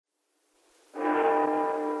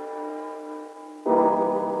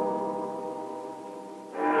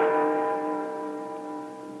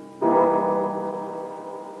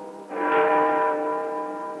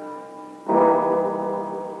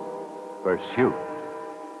Pursuit.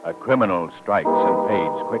 A criminal strikes and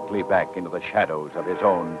fades quickly back into the shadows of his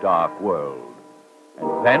own dark world.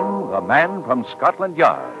 And then the man from Scotland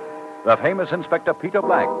Yard, the famous Inspector Peter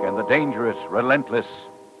Black, and the dangerous, relentless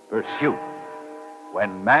Pursuit.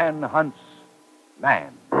 When man hunts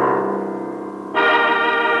man.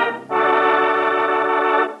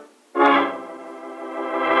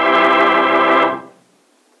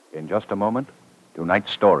 In just a moment,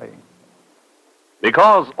 tonight's story.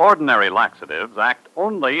 Because ordinary laxatives act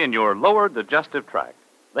only in your lower digestive tract,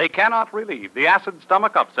 they cannot relieve the acid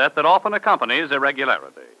stomach upset that often accompanies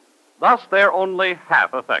irregularity. Thus, they're only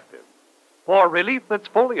half effective. For relief that's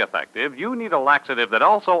fully effective, you need a laxative that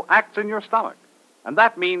also acts in your stomach. And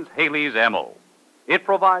that means Haley's M.O. It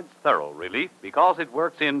provides thorough relief because it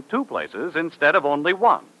works in two places instead of only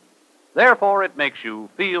one. Therefore, it makes you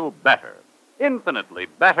feel better, infinitely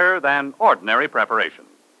better than ordinary preparation.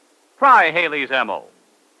 Try Haley's M.O.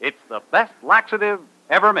 It's the best laxative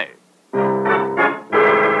ever made.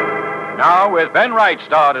 Now, with Ben Wright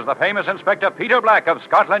starred as the famous Inspector Peter Black of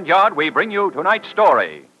Scotland Yard, we bring you tonight's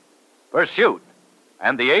story, Pursuit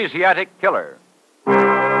and the Asiatic Killer.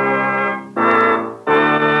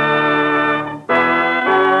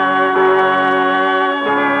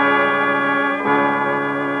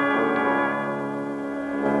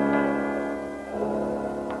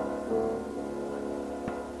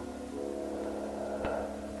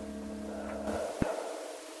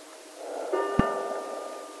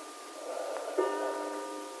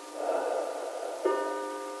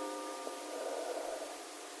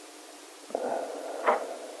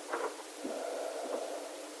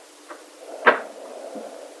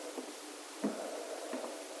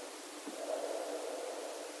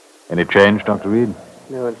 Any change, Dr. Reed?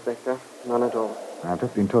 No, Inspector. None at all. I've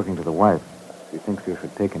just been talking to the wife. She thinks you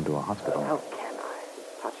should take him to a hospital. How can I?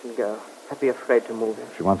 It's touch and go. I'd be afraid to move him.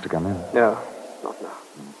 She wants to come in. No, not now.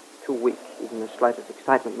 Too weak. Even the slightest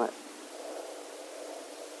excitement might...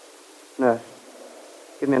 Nurse,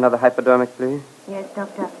 give me another hypodermic, please. Yes,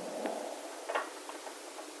 Doctor.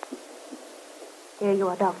 Here you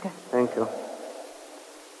are, Doctor. Thank you.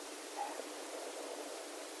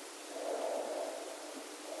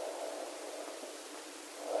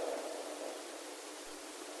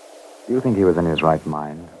 Do you think he was in his right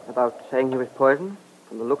mind? About saying he was poisoned?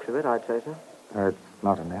 From the looks of it, I'd say so. It's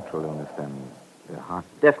not a natural illness, then. The heart...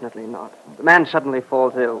 Definitely not. The man suddenly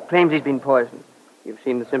falls ill, claims he's been poisoned. You've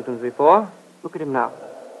seen the symptoms before. Look at him now.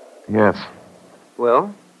 Yes.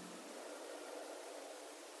 Well?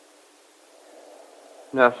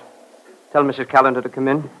 Nurse, tell Mrs. Callender to come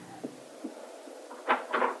in.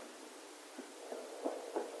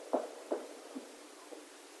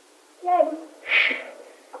 James.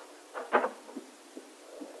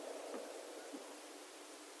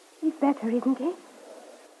 He's better, isn't he?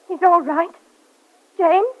 He's all right.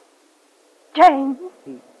 James? James?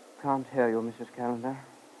 He can't hear you, Mrs. Callender.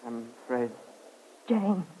 I'm afraid.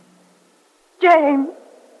 James. James.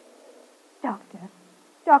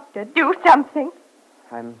 Doctor, do something.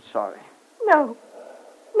 I'm sorry. No,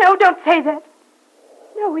 don't say that.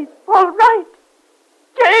 No, he's all right.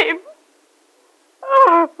 James.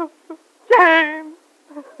 Oh, James.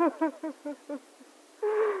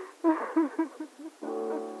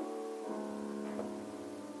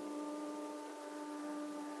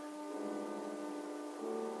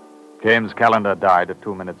 James Callender died at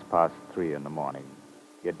 3:02 in the morning.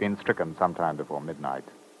 He had been stricken sometime before midnight.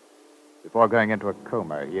 Before going into a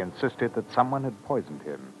coma, he insisted that someone had poisoned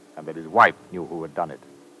him and that his wife knew who had done it.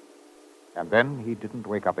 And then he didn't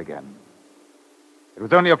wake up again. It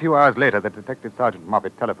was only a few hours later that Detective Sergeant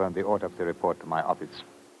Moffat telephoned the autopsy report to my office.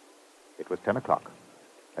 It was 10 o'clock,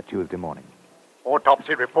 a Tuesday morning.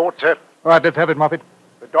 Autopsy report, sir. All right, let's have it, Moffat.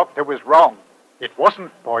 The doctor was wrong. It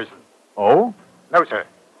wasn't poison. Oh? No, sir.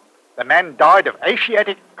 The man died of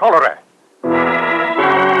Asiatic cholera.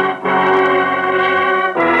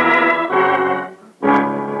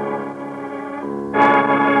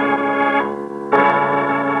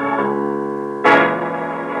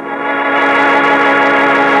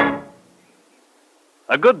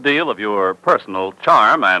 A good deal of your personal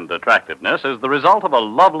charm and attractiveness is the result of a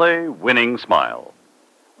lovely, winning smile.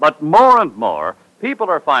 But more and more, people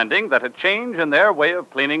are finding that a change in their way of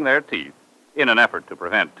cleaning their teeth, in an effort to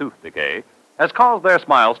prevent tooth decay, has caused their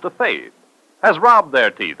smiles to fade, has robbed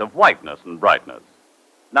their teeth of whiteness and brightness.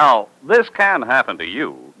 Now, this can happen to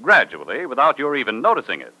you gradually without your even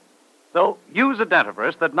noticing it. So use a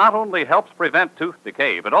dentifrice that not only helps prevent tooth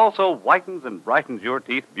decay, but also whitens and brightens your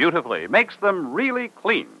teeth beautifully, makes them really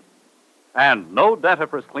clean. And no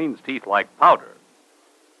dentifrice cleans teeth like powder.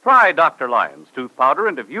 Try Dr. Lyon's tooth powder,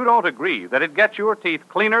 and if you don't agree that it gets your teeth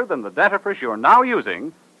cleaner than the dentifrice you're now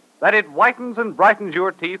using, that it whitens and brightens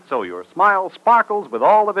your teeth so your smile sparkles with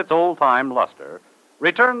all of its old-time luster,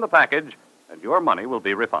 return the package and your money will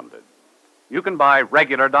be refunded. You can buy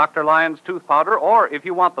regular Dr. Lyon's tooth powder, or if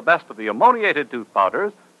you want the best of the ammoniated tooth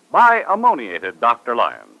powders, buy ammoniated Dr.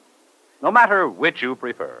 Lyon's. No matter which you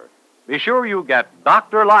prefer, be sure you get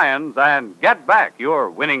Dr. Lyon's and get back your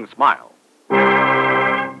winning smile.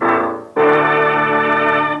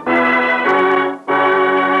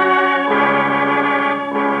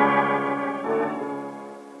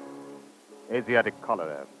 Asiatic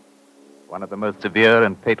cholera, one of the most severe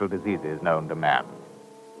and fatal diseases known to man.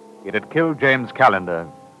 It had killed James Callender,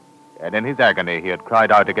 and in his agony he had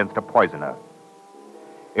cried out against a poisoner.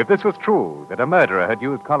 If this was true, that a murderer had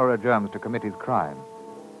used cholera germs to commit his crime,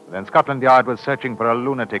 then Scotland Yard was searching for a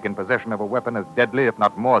lunatic in possession of a weapon as deadly, if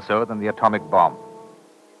not more so, than the atomic bomb.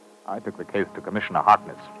 I took the case to Commissioner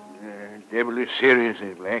Harkness. Devilish serious,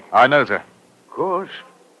 eh, Black? I know, sir. Of course.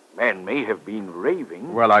 Man may have been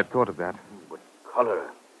raving. Well, I'd thought of that. But cholera.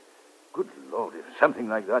 Good Lord, if something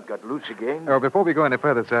like that got loose again. Oh, before we go any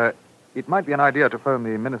further, sir, it might be an idea to phone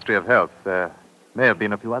the Ministry of Health. There may have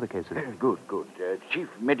been a few other cases. Good. Chief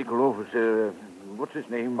Medical Officer, what's his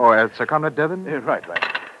name? Oh, Sir Conrad Devon? Right.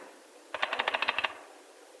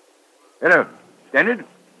 Hello, Standard.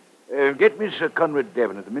 Get me Sir Conrad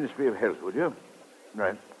Devon at the Ministry of Health, would you?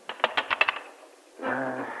 Right.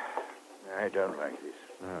 I don't like this.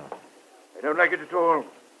 Oh. I don't like it at all.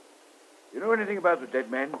 You know anything about the dead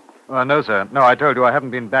man? No, sir. No, I told you I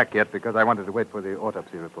haven't been back yet because I wanted to wait for the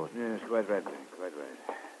autopsy report. Yes, quite right.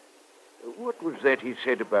 What was that he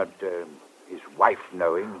said about his wife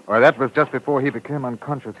knowing? Well, that was just before he became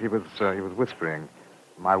unconscious. He was whispering.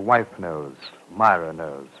 My wife knows. Myra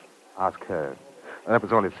knows. Ask her. That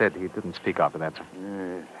was all he said. He didn't speak after that,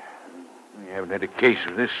 sir. We haven't had a case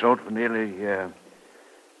of this sort for nearly,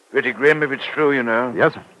 pretty grim if it's true, you know.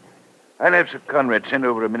 Yes, sir. I'll have Sir Conrad send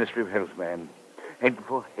over a Ministry of Health man. And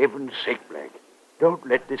for heaven's sake, Black, don't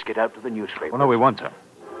let this get out to the newspapers. Oh, no, we won't, sir.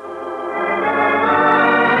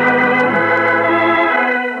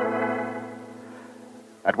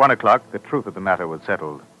 At 1 o'clock, the truth of the matter was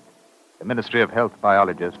settled. The Ministry of Health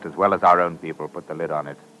biologist, as well as our own people, put the lid on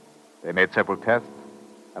it. They made several tests,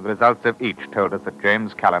 and the results of each told us that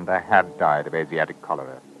James Callender had died of Asiatic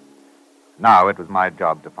cholera. Now it was my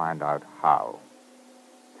job to find out how.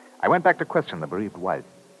 I went back to question the bereaved wife.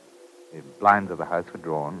 The blinds of the house were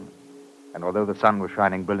drawn, and although the sun was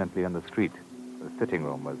shining brilliantly in the street, the sitting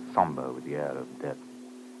room was somber with the air of death.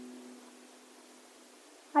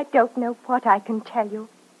 I don't know what I can tell you.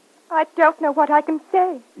 I don't know what I can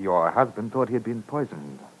say. Your husband thought he had been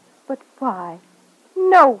poisoned. But why?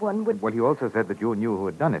 No one would... Well, he also said that you knew who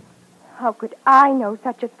had done it. How could I know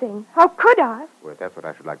such a thing? How could I? Well, that's what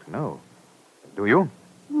I should like to know. Do you?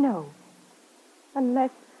 No.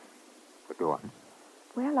 Unless... But go on.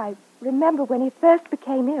 Well, I remember when he first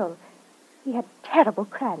became ill. He had terrible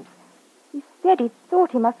cramps. He said he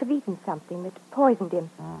thought he must have eaten something that poisoned him.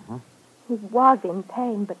 Mm-hmm. He was in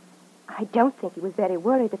pain, but I don't think he was very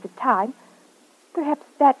worried at the time. Perhaps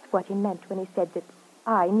that's what he meant when he said that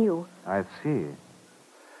I knew. I see.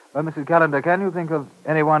 Well, Mrs. Callender, can you think of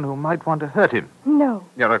anyone who might want to hurt him? No.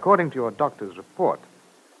 Yeah, according to your doctor's report,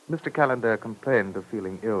 Mr. Callender complained of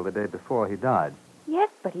feeling ill the day before he died. Yes,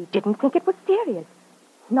 but he didn't think it was serious.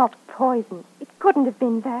 Not poison. It couldn't have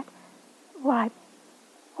been that. Why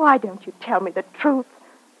don't you tell me the truth?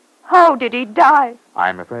 How did he die?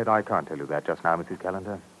 I'm afraid I can't tell you that just now, Mrs.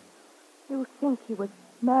 Callender. You think he was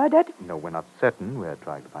murdered? No, we're not certain. We're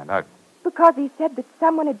trying to find out. Because he said that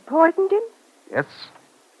someone had poisoned him? Yes,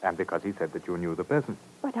 and because he said that you knew the person.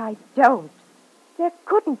 But I don't. There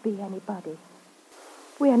couldn't be anybody.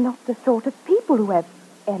 We're not the sort of people who have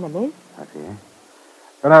enemies. I see.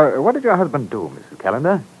 Well, now, what did your husband do, Mrs.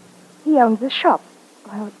 Callender? He owns a shop.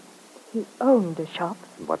 Well, he owned a shop.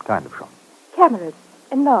 What kind of shop? Cameras,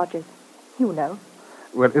 enlargers, you know.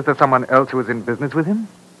 Well, is there someone else who is in business with him?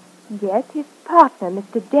 Yes, his partner,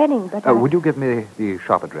 Mr. Denning, but Would you give me the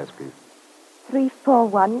shop address, please?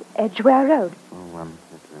 341 Edgware Road.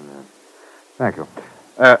 Thank you.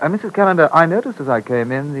 Mrs. Callender, I noticed as I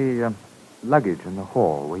came in the luggage in the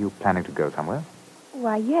hall. Were you planning to go somewhere?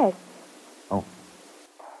 Why, yes. Oh.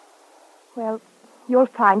 Well, you'll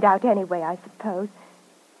find out anyway, I suppose.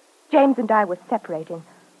 James and I were separating.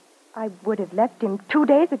 I would have left him 2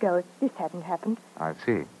 days ago if this hadn't happened. I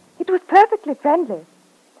see. It was perfectly friendly.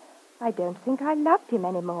 I don't think I loved him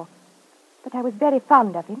anymore, but I was very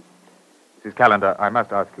fond of him. Mrs. Callender, I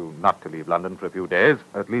must ask you not to leave London for a few days,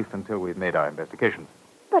 at least until we've made our investigations.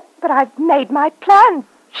 But I've made my plans.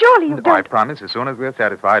 Surely you I don't... promise, as soon as we're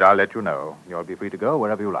satisfied, I'll let you know. You'll be free to go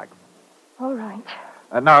wherever you like. All right.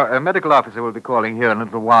 Now, a medical officer will be calling here in a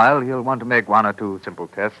little while. He'll want to make 1 or 2 simple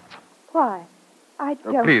tests. Why? I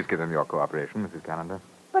don't... Please give him your cooperation, Mrs. Callender.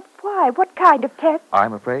 But why? What kind of test?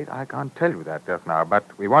 I'm afraid I can't tell you that just now, but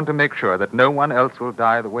we want to make sure that no one else will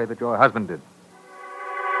die the way that your husband did.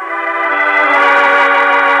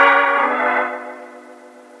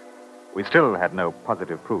 We still had no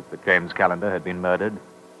positive proof that James Callender had been murdered.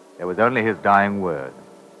 There was only his dying word.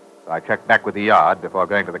 So I checked back with the yard before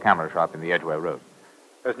going to the camera shop in the Edgware Road.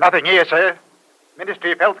 There's nothing here, sir.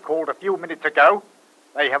 Ministry of Health called a few minutes ago.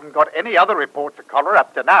 They haven't got any other reports of cholera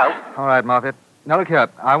up to now. All right, Moffat. Now, look here.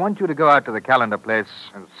 I want you to go out to the Callender place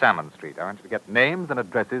in Salmon Street. I want you to get names and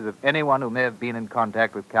addresses of anyone who may have been in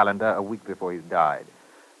contact with Callender a week before he died.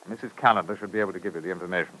 Mrs. Callender should be able to give you the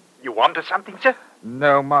information. You wanted something, sir?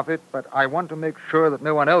 No, Moffat, but I want to make sure that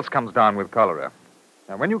no one else comes down with cholera.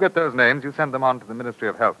 Now, when you get those names, you send them on to the Ministry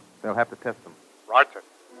of Health. They'll have to test them. Right, sir.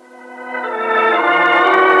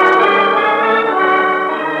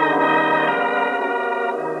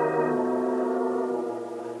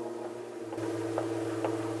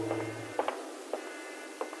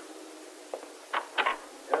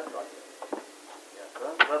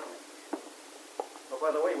 By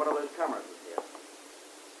the way, one of those cameras is here.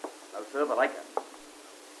 No, sir, but I can.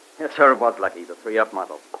 Yes, sir, it was lucky, the 3F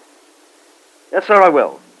model. Yes, sir, I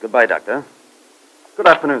will. Goodbye, Doctor. Good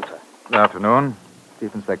afternoon, sir. Good afternoon.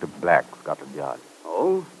 Chief Inspector Black, Scotland Yard.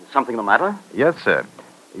 Oh, is something the matter? Yes, sir.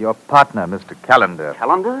 Your partner, Mr. Callender.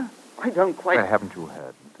 Calendar? I don't quite... Haven't you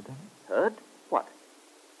heard, Mr. Denny? Heard? What?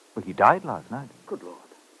 Well, he died last night. Good Lord.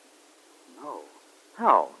 No.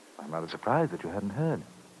 How? I'm rather surprised that you hadn't heard.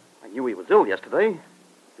 I knew he was ill yesterday.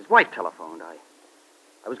 His wife telephoned.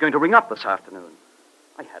 I was going to ring up this afternoon.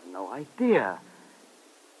 I had no idea.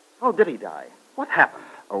 How did he die? What happened?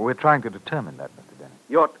 Oh, we're trying to determine that, Mr. Denny.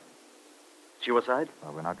 You're... Suicide?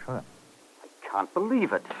 Well, we're not sure. I can't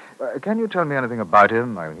believe it. Can you tell me anything about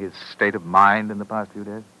him, his state of mind in the past few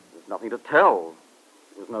days? There's nothing to tell.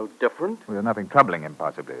 It was no different. Well, there's nothing troubling him,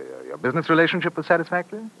 possibly. Your business relationship was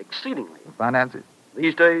satisfactory? Exceedingly. Your finances?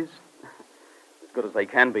 These days, as good as they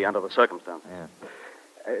can be under the circumstances. Yeah.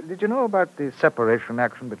 Did you know about the separation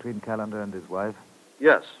action between Callender and his wife?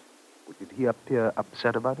 Yes. Did he appear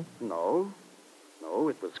upset about it? No. No,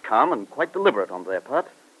 it was calm and quite deliberate on their part.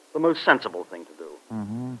 The most sensible thing to do.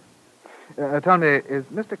 Mm-hmm. Tell me, is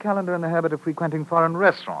Mr. Callender in the habit of frequenting foreign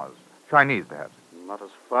restaurants? Chinese, perhaps? Not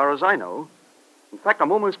as far as I know. In fact,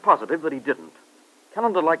 I'm almost positive that he didn't.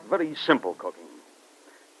 Callender liked very simple cooking.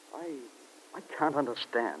 I can't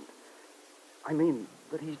understand. I mean,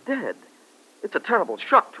 that he's dead. It's a terrible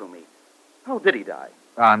shock to me. How did he die?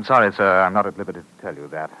 I'm sorry, sir. I'm not at liberty to tell you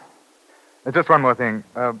that. Just one more thing.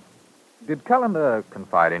 Did Callender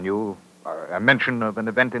confide in you? A mention of an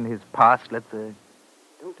event in his past, let's say?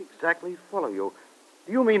 Don't exactly follow you.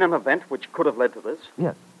 Do you mean an event which could have led to this?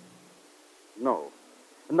 Yes. No.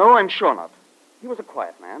 No, I'm sure not. He was a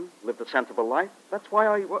quiet man, lived a sensible life. That's why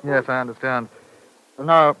I... Yes, I understand.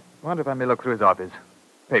 Now, I wonder if I may look through his office.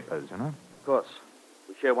 Papers, you know? Of course.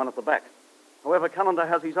 We share one at the back. However, Callender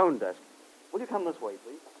has his own desk. Will you come this way,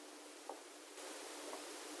 please?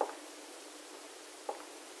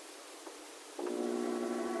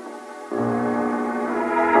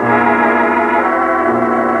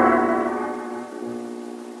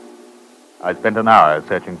 I spent an hour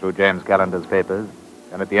searching through James Callender's papers,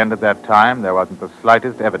 and at the end of that time, there wasn't the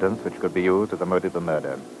slightest evidence which could be used as a motive of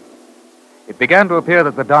murder. It began to appear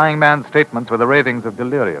that the dying man's statements were the ravings of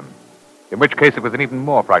delirium, in which case it was an even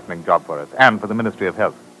more frightening job for us, and for the Ministry of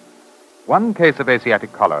Health. One case of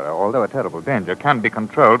Asiatic cholera, although a terrible danger, can be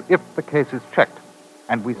controlled if the case is checked,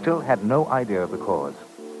 and we still had no idea of the cause.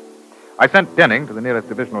 I sent Denning to the nearest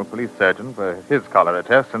divisional police surgeon for his cholera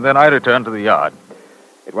test, and then I returned to the yard.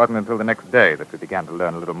 It wasn't until the next day that we began to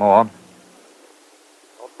learn a little more.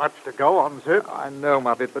 Not much to go on, sir. I know,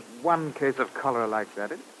 Moffat, but one case of cholera like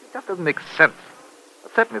that, it just doesn't make sense.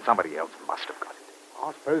 Certainly somebody else must have got it.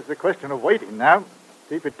 I suppose it's a question of waiting now.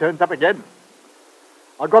 See if it turns up again.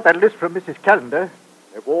 I got that list from Mrs. Callender.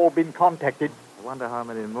 They've all been contacted. I wonder how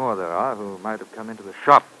many more there are who might have come into the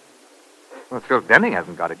shop. Well, still, Denning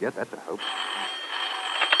hasn't got it yet. That's a hope.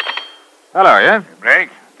 Hello, yeah? Blake,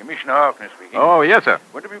 Commissioner Harkness speaking. Oh, yes, sir.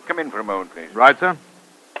 Would you come in for a moment, please? Right, sir.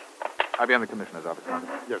 I'll be in the commissioner's office.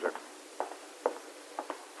 Yes, sir.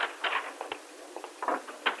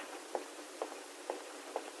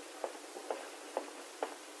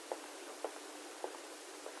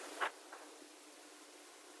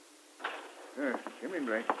 Come in,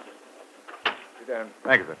 Blake. Sit down.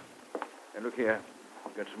 Thank you, sir. Now, look here.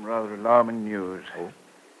 I've got some rather alarming news. Oh?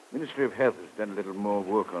 Ministry of Health has done a little more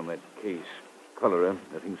work on that case. Cholera,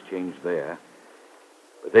 nothing's changed there.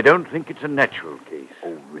 But they don't think it's a natural case.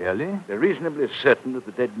 Oh, really? They're reasonably certain that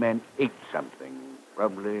the dead man ate something,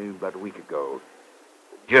 probably about a week ago.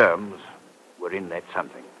 The germs were in that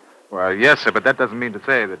something. Well, yes, sir, but that doesn't mean to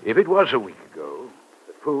say that... If it was a week ago,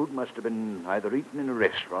 the food must have been either eaten in a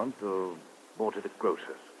restaurant or bought at a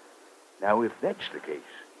grocer's. Now, if that's the case,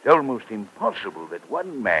 it's almost impossible that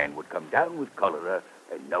one man would come down with cholera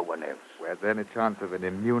and no one else. Was there any chance of an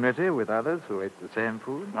immunity with others who ate the same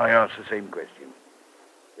food? I asked the same question.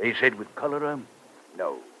 They said with cholera,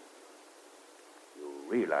 no. You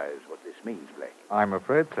realize what this means, Black? I'm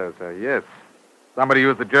afraid so, sir, yes. Somebody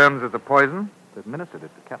used the germs as a poison, administered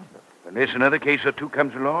it to Callender. Unless another case or two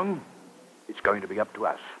comes along, it's going to be up to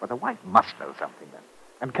us. But the wife must know something, then.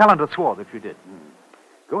 And Callender swore that she did.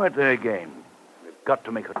 Go out there again. We've got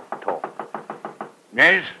to make her talk.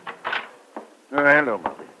 Yes? Oh, hello,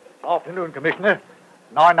 Murphy. Afternoon, Commissioner.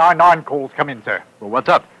 999 calls come in, sir. Well, what's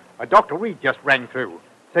up? Dr. Reed just rang through.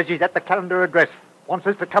 Says he's at the Callender address. Wants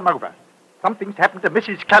us to come over. Something's happened to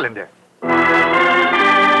Mrs. Callender.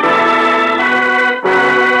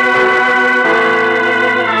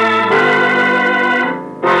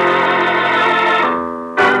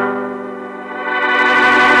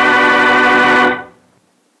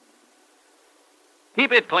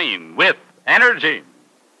 Keep it clean with Energine.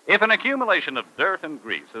 If an accumulation of dirt and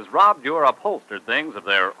grease has robbed your upholstered things of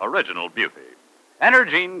their original beauty,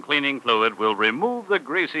 Energine cleaning fluid will remove the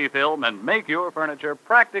greasy film and make your furniture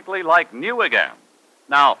practically like new again.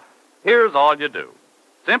 Now, here's all you do.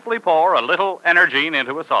 Simply pour a little Energine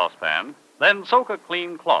into a saucepan, then soak a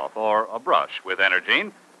clean cloth or a brush with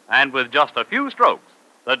Energine, and with just a few strokes,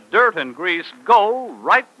 the dirt and grease go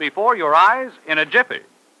right before your eyes in a jiffy.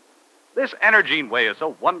 This Energine way is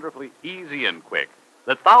so wonderfully easy and quick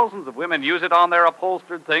that thousands of women use it on their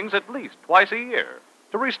upholstered things at least twice a year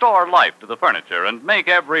to restore life to the furniture and make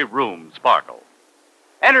every room sparkle.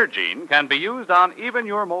 Energine can be used on even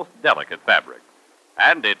your most delicate fabrics.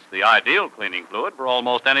 And it's the ideal cleaning fluid for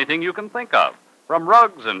almost anything you can think of, from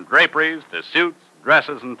rugs and draperies to suits,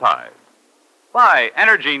 dresses, and ties. Buy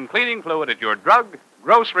Energine cleaning fluid at your drug,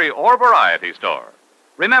 grocery, or variety store.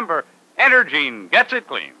 Remember, Energine gets it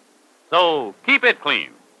clean. So keep it clean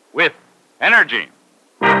with Energine.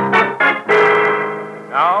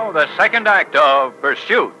 Now, the second act of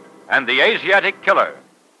Pursuit and the Asiatic Killer.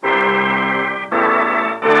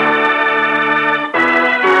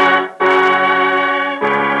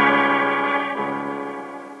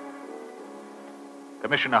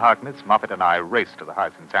 Commissioner Harkness, Moffat, and I raced to the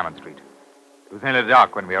house in Salmon Street. It was nearly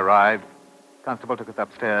dark when we arrived. Constable took us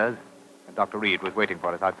upstairs, and Dr. Reed was waiting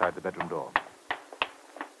for us outside the bedroom door.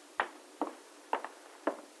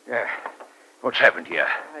 Yeah. What's happened here?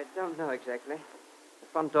 I don't know exactly. The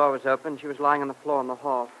front door was open. She was lying on the floor in the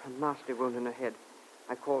hall, a nasty wound in her head.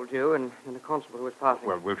 I called you and the constable who was passing.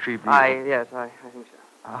 Well, will she be... Yes, I think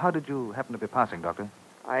so. How did you happen to be passing, Doctor?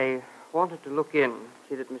 I wanted to look in,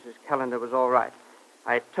 see that Mrs. Callender was all right.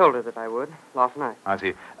 I told her that I would last night. I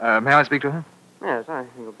see. May I speak to her? Yes, I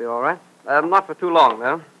think it'll be all right. Not for too long,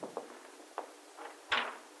 though.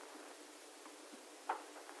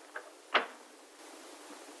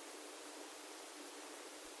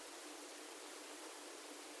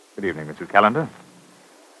 Good evening, Mrs. Callender.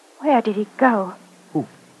 Where did he go? Who?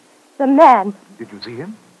 The man. Did you see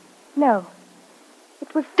him? No.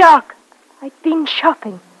 It was dark. I'd been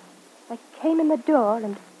shopping. I came in the door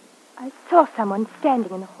and I saw someone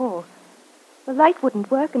standing in the hall. The light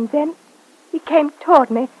wouldn't work, and then he came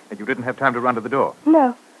toward me. And you didn't have time to run to the door?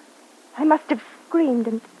 No. I must have screamed,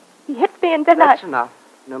 and he hit me, and then That's enough.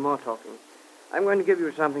 No more talking. I'm going to give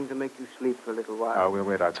you something to make you sleep for a little while. Oh, we'll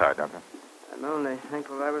wait outside, Doctor. I'm only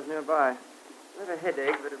thankful I was nearby. I have a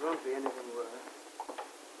headache, but it won't be anything worse.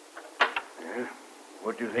 Well,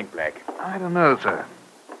 what do you think, Black? I don't know, sir.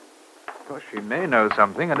 Of course, she may know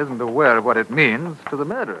something and isn't aware of what it means to the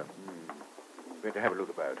murderer. Better have a look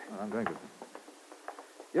about. I'm going to.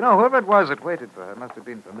 You know, whoever it was that waited for her must have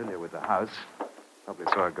been familiar with the house. Probably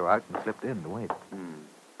saw her go out and slipped in to wait.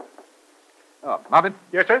 Oh, Marvin?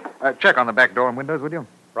 Yes, sir? Check on the back door and windows, would you?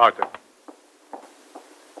 Right, sir.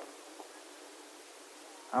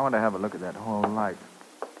 I want to have a look at that hall light.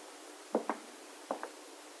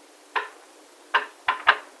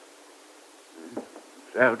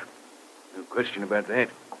 It's out. No question about that.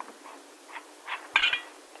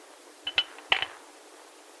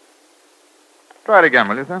 Try it again,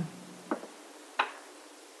 will you, sir?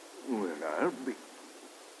 Well, I'll be...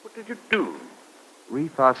 What did you do?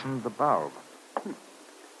 Refastened the bulb.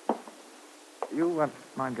 You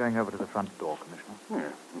mind going over to the front door, Commissioner?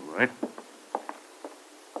 Yeah, all right.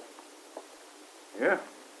 Yeah.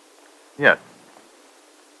 Yes.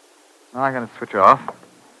 Now I'm going to switch off.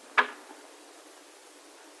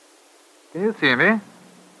 Can you see me? Yeah,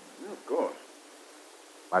 of course.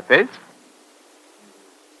 My face?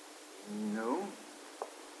 No.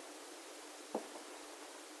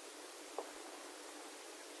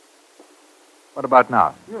 What about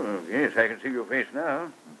now? Oh, yes, I can see your face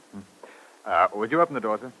now. Would you open the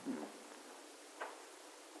door, sir?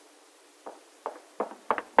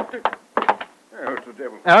 Oh, it's the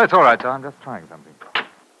devil. No, it's all right, sir. I'm just trying something.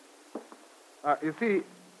 You see,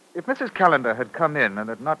 if Mrs. Callender had come in and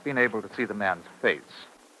had not been able to see the man's face,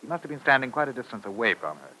 he must have been standing quite a distance away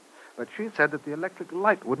from her. But she said that the electric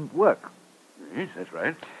light wouldn't work. Yes, that's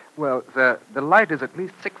right. Well, the light is at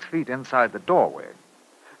least 6 feet inside the doorway.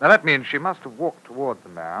 Now, that means she must have walked toward the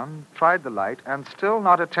man, tried the light, and still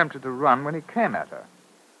not attempted to run when he came at her.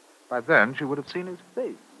 By then, she would have seen his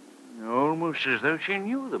face. Almost as though she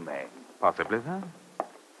knew the man. Possibly, sir.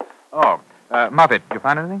 Oh, Moffat, did you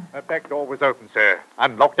find anything? That back door was open, sir.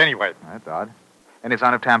 Unlocked anyway. That's odd. Any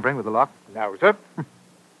sign of tampering with the lock? No, sir.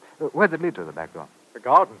 Where'd it lead to, the back door? The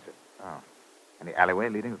garden, sir. Oh. Any alleyway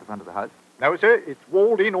leading to the front of the house? No, sir. It's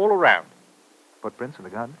walled in all around. Footprints in the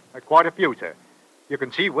garden? Quite a few, sir. You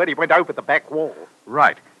can see where he went over the back wall.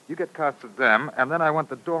 Right. You get casts of them, and then I want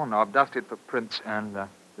the doorknob dusted for prints and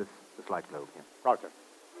this light globe here. Right, sir.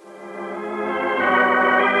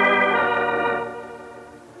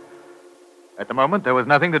 At the moment, there was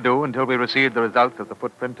nothing to do until we received the results of the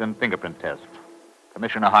footprint and fingerprint tests.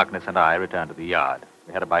 Commissioner Harkness and I returned to the yard.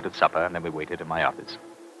 We had a bite of supper, and then we waited in my office.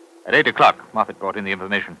 At 8 o'clock, Moffat brought in the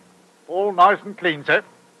information. All nice and clean, sir.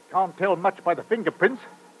 Can't tell much by the fingerprints,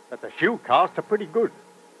 but the shoe casts are pretty good.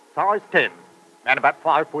 Size 10, and about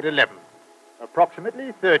 5'11".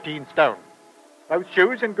 Approximately 13 stone. Both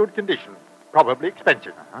shoes in good condition. Probably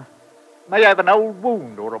expensive. May have an old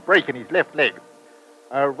wound or a break in his left leg.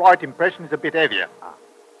 Right impression is a bit heavier.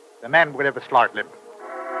 The man will have a slight limp.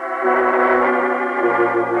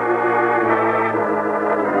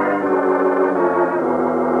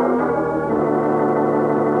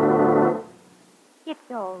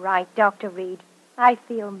 It's all right, Dr. Reed. I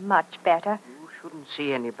feel much better. You shouldn't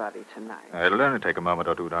see anybody tonight. It'll only take a moment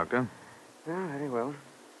or two, Doctor. Oh, very well.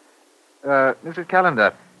 Mrs.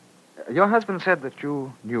 Callender, your husband said that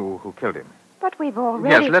you knew who killed him. But we've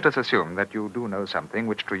already... Yes, let us assume that you do know something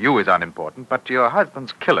which to you is unimportant, but to your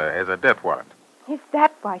husband's killer has a death warrant. Is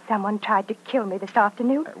that why someone tried to kill me this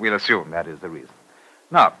afternoon? We'll assume that is the reason.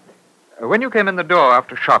 Now, when you came in the door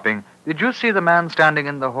after shopping, did you see the man standing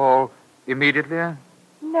in the hall immediately?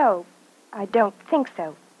 No, I don't think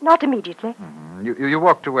so. Not immediately. Mm-hmm. You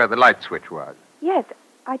walked to where the light switch was. Yes,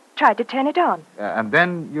 I tried to turn it on. And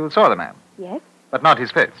then you saw the man. Yes, But not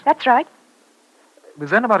his face. that's right. It was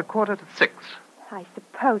then about 5:45. I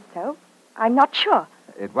suppose so. I'm not sure.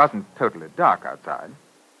 It wasn't totally dark outside.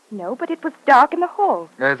 No, but it was dark in the hall.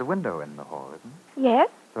 There's a window in the hall, isn't Yes,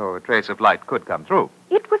 there? So a trace of light could come through.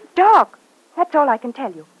 it was dark. That's all I can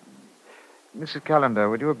tell you. Mrs. Callender,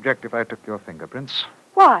 would you object if I took your fingerprints?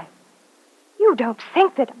 Why? You don't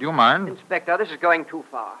think that... Do you mind? Inspector, this is going too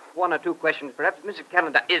far. One or two questions, perhaps. Mrs.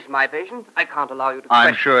 Callender is my patient. I can't allow you to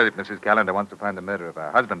I'm question... sure that Mrs. Callender wants to find the murderer of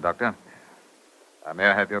her husband, Doctor. May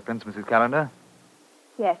I have your prints, Mrs. Callender?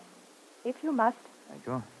 Yes, if you must. Thank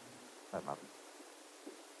you. Right, Martin.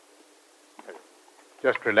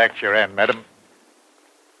 Just relax your hand, madam.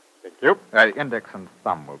 Thank you. Index and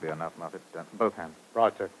thumb will be enough, Moffat. Both hands.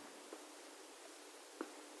 Right, sir.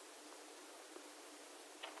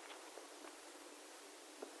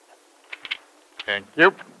 Thank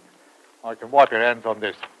you. I can wipe your hands on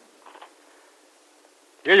this.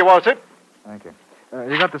 Here you are, sir. Thank you.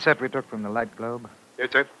 You got the set we took from the light globe?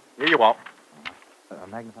 Yes, sir. Here you are. A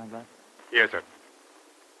magnifying glass? Yes, sir.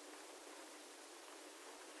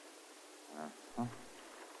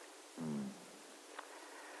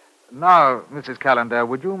 Now, Mrs. Callender,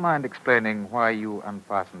 would you mind explaining why you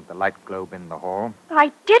unfastened the light globe in the hall?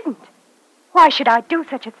 I didn't. Why should I do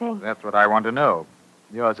such a thing? That's what I want to know.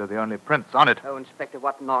 Yours are the only prints on it. Oh, Inspector,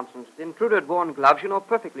 what nonsense. The intruder had worn gloves, you know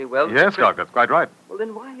perfectly well. Yes, Doctor, that's quite right. Well,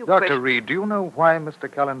 then why are you Dr. question- Reed, do you know why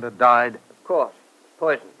Mr. Callender died? Of course.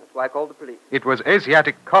 Poison. That's why I called the police. It was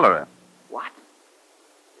Asiatic cholera. What?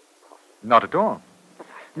 Not at all.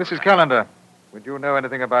 Mrs. Callender, would you know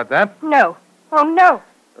anything about that? No. Oh, no.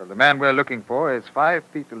 Well, the man we're looking for is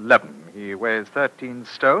 5'11". He weighs 13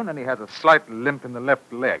 stone, and he has a slight limp in the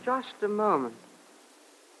left leg. Just a moment.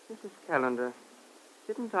 Mrs. Callender,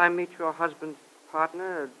 didn't I meet your husband's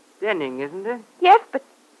partner, Denning, isn't it? Yes, but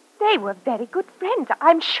they were very good friends.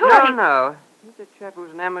 I'm sure No. He's a chap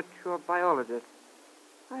who's an amateur biologist.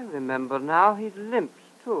 I remember now. He limps,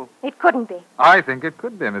 true. It couldn't be. I think it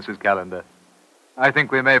could be, Mrs. Callender. I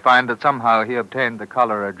think we may find that somehow he obtained the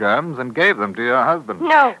cholera germs and gave them to your husband.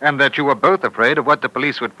 No. And that you were both afraid of what the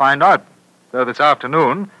police would find out. So this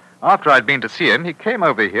afternoon, after I'd been to see him, he came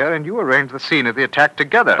over here and you arranged the scene of the attack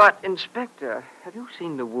together. But, Inspector, have you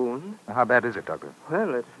seen the wound? How bad is it, Doctor?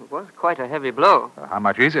 Well, it was quite a heavy blow. How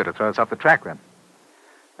much easier to throw us off the track, then?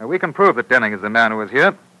 We can prove that Denning is the man who was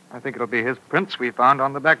here. I think it'll be his prints we found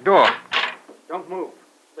on the back door. Don't move.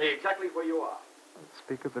 Stay exactly where you are.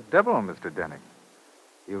 Speak of the devil, Mr. Denning.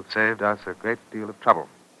 You've saved us a great deal of trouble.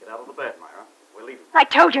 Get out of the bed, Myra. We're leaving. I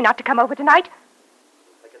told you not to come over tonight.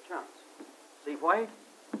 Take a chance. See, White?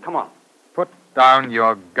 Come on. Put down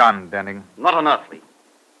your gun, Denning. Not an athlete.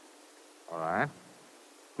 All right.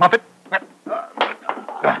 Muffet.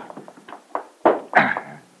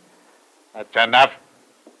 That's enough.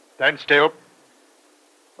 Stand still.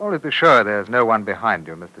 Only to be sure there's no one behind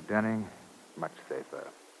you, Mr. Denning. Much safer.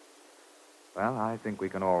 Well, I think we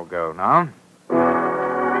can all go now.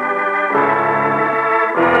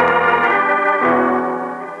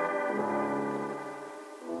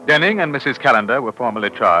 Denning and Mrs. Callender were formally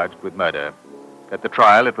charged with murder. At the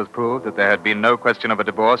trial, it was proved that there had been no question of a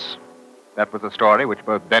divorce. That was a story which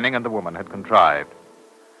both Denning and the woman had contrived.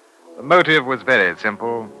 The motive was very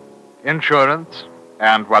simple: insurance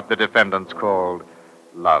and what the defendants called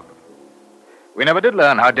love. We never did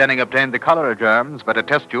learn how Denning obtained the cholera germs, but a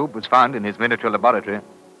test tube was found in his miniature laboratory.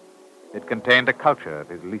 It contained a culture of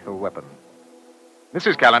his lethal weapon.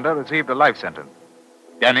 Mrs. Callender received a life sentence.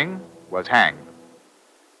 Denning was hanged.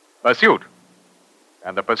 Pursuit.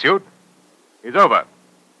 And the pursuit is over.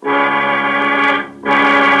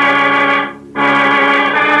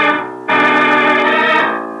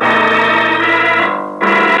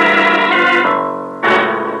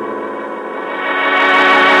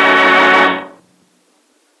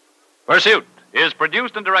 Pursuit is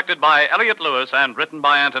produced and directed by Elliot Lewis and written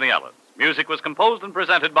by Anthony Ellis. Music was composed and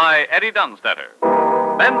presented by Eddie Dunstetter.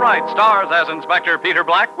 Ben Wright stars as Inspector Peter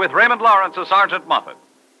Black with Raymond Lawrence as Sergeant Moffat.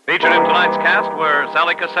 Featured in tonight's cast were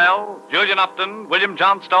Sally Cassell, Julian Upton, William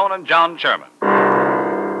Johnstone, and John Sherman.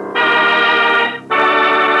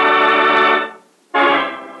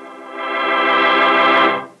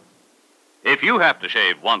 If you have to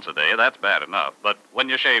shave once a day, that's bad enough. But when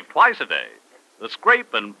you shave twice a day, the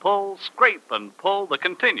scrape and pull, the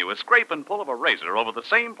continuous scrape and pull of a razor over the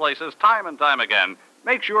same places time and time again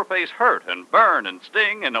makes your face hurt and burn and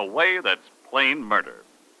sting in a way that's plain murder.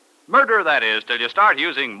 Murder, that is, till you start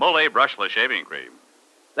using Mole brushless shaving cream.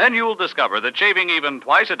 Then you'll discover that shaving even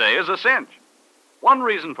twice a day is a cinch. One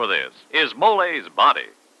reason for this is Mole's body,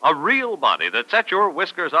 a real body that sets your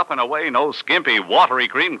whiskers up in a way no skimpy, watery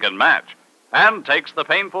cream can match, and takes the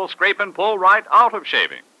painful scrape and pull right out of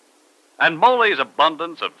shaving. And Mole's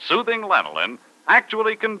abundance of soothing lanolin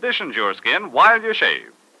actually conditions your skin while you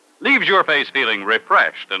shave, leaves your face feeling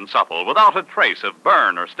refreshed and supple without a trace of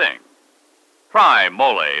burn or sting. Try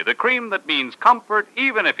Mole, the cream that means comfort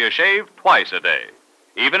even if you shave twice a day,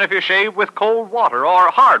 even if you shave with cold water or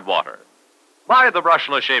hard water. Buy the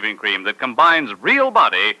brushless shaving cream that combines real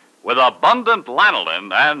body with abundant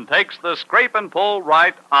lanolin and takes the scrape and pull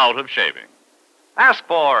right out of shaving. Ask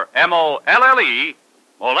for Molle,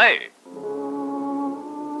 Mole.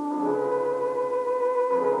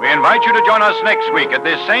 We invite you to join us next week at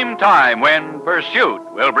this same time when Pursuit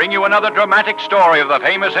will bring you another dramatic story of the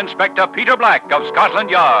famous Inspector Peter Black of Scotland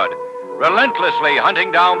Yard, relentlessly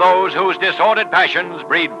hunting down those whose disordered passions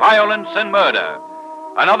breed violence and murder.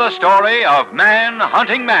 Another story of man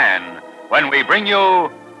hunting man when we bring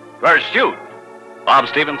you Pursuit. Bob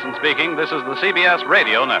Stevenson speaking. This is the CBS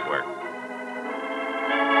Radio Network.